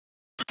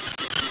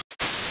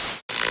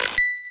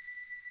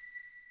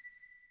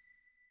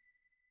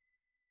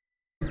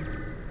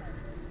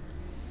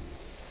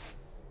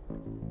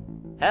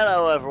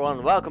Hello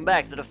everyone, welcome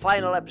back to the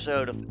final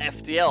episode of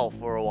FTL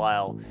for a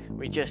while.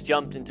 We just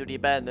jumped into the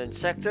abandoned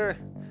sector.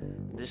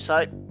 This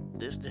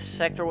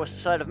sector was the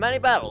site of many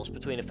battles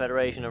between the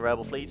Federation and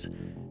Rebel fleets.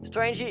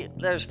 Strangely,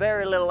 there's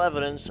very little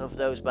evidence of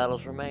those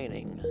battles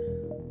remaining.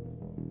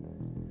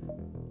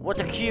 What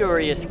a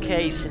curious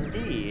case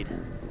indeed.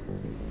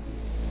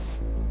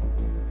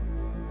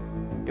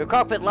 Your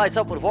cockpit lights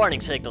up with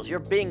warning signals. You're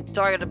being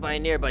targeted by a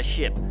nearby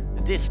ship.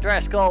 The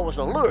distress call was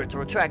a lure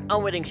to attract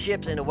unwitting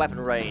ships in the weapon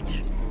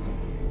range.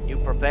 You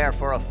prepare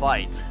for a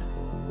fight.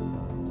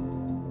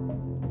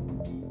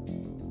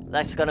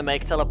 That's gonna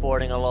make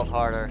teleporting a lot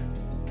harder.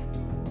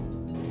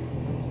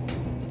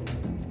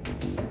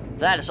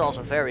 That is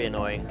also very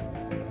annoying.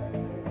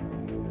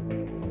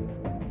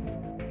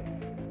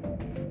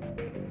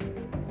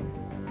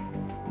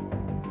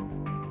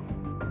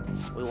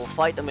 We will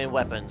fight them in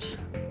weapons.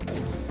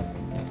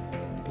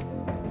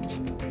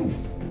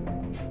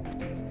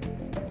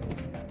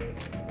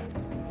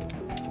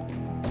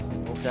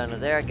 Move down to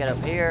there, get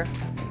up here.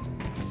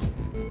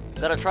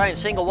 Gotta try and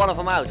single one of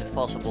them out if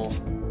possible.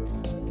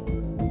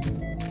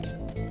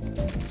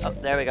 Oh,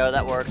 there we go,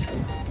 that worked.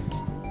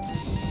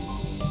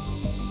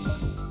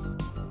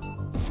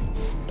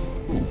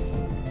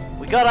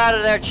 We got out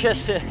of there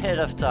just ahead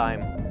of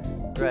time.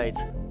 Great.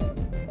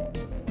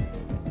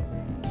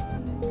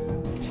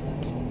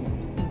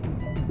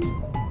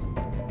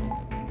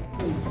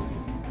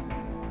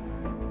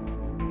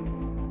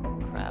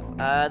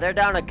 Crap. They're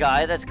down a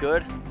guy, that's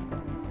good.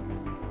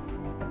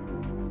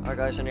 Our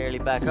guys are nearly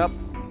back up.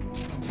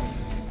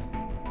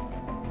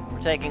 We're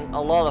taking a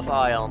lot of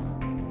ion.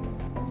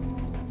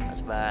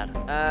 That's bad.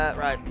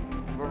 Right.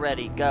 We're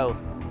ready. Go.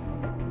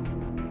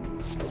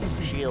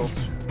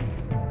 Shields.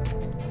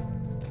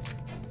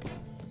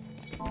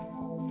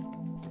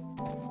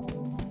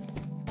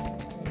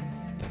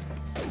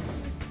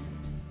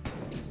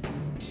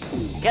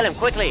 Kill him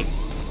quickly!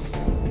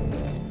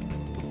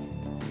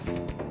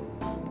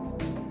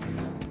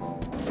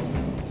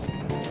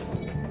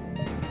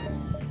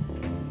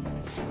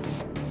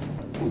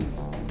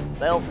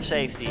 Bail for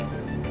safety.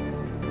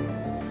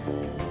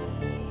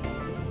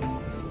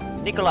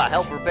 Nicola,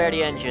 help repair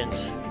the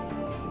engines.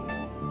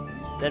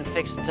 Then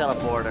fix the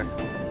teleporter.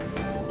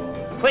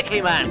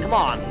 Quickly, man, come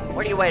on!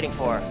 What are you waiting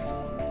for?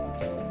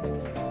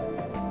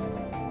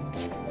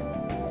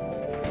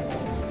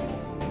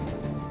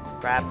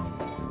 Crap.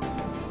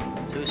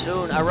 Too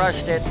soon, I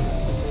rushed it.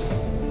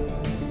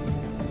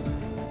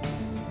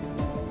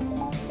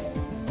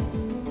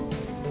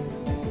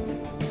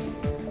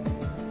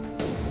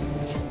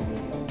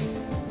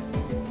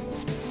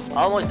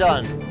 Almost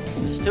done.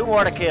 There's 2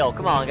 more to kill.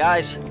 Come on,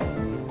 guys.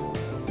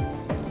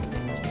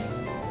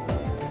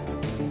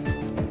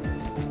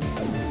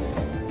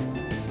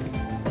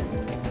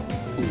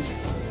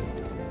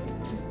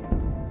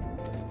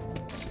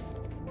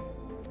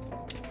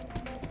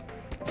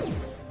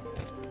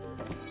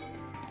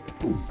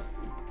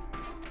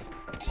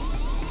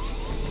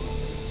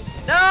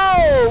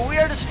 No! We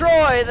are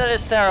destroyed! That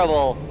is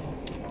terrible.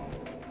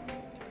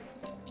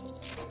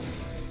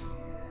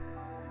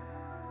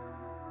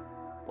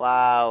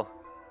 Wow.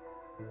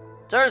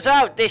 Turns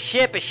out this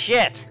ship is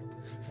shit.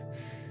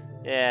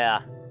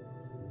 Yeah.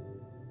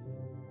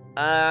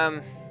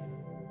 That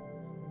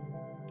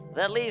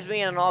leaves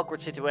me in an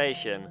awkward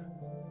situation.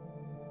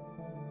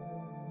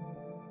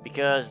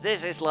 Because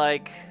this is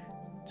like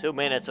 2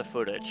 minutes of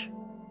footage.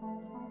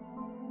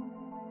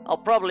 I'll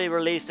probably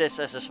release this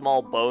as a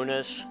small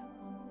bonus.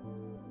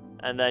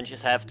 And then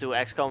just have 2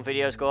 XCOM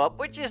videos go up,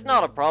 which is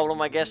not a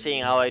problem, I guess,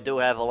 seeing how I do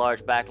have a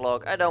large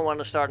backlog. I don't want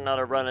to start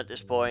another run at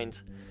this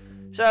point.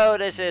 So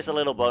this is a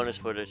little bonus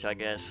footage, I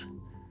guess.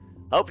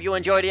 Hope you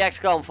enjoy the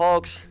XCOM,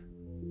 folks.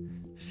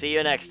 See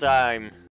you next time.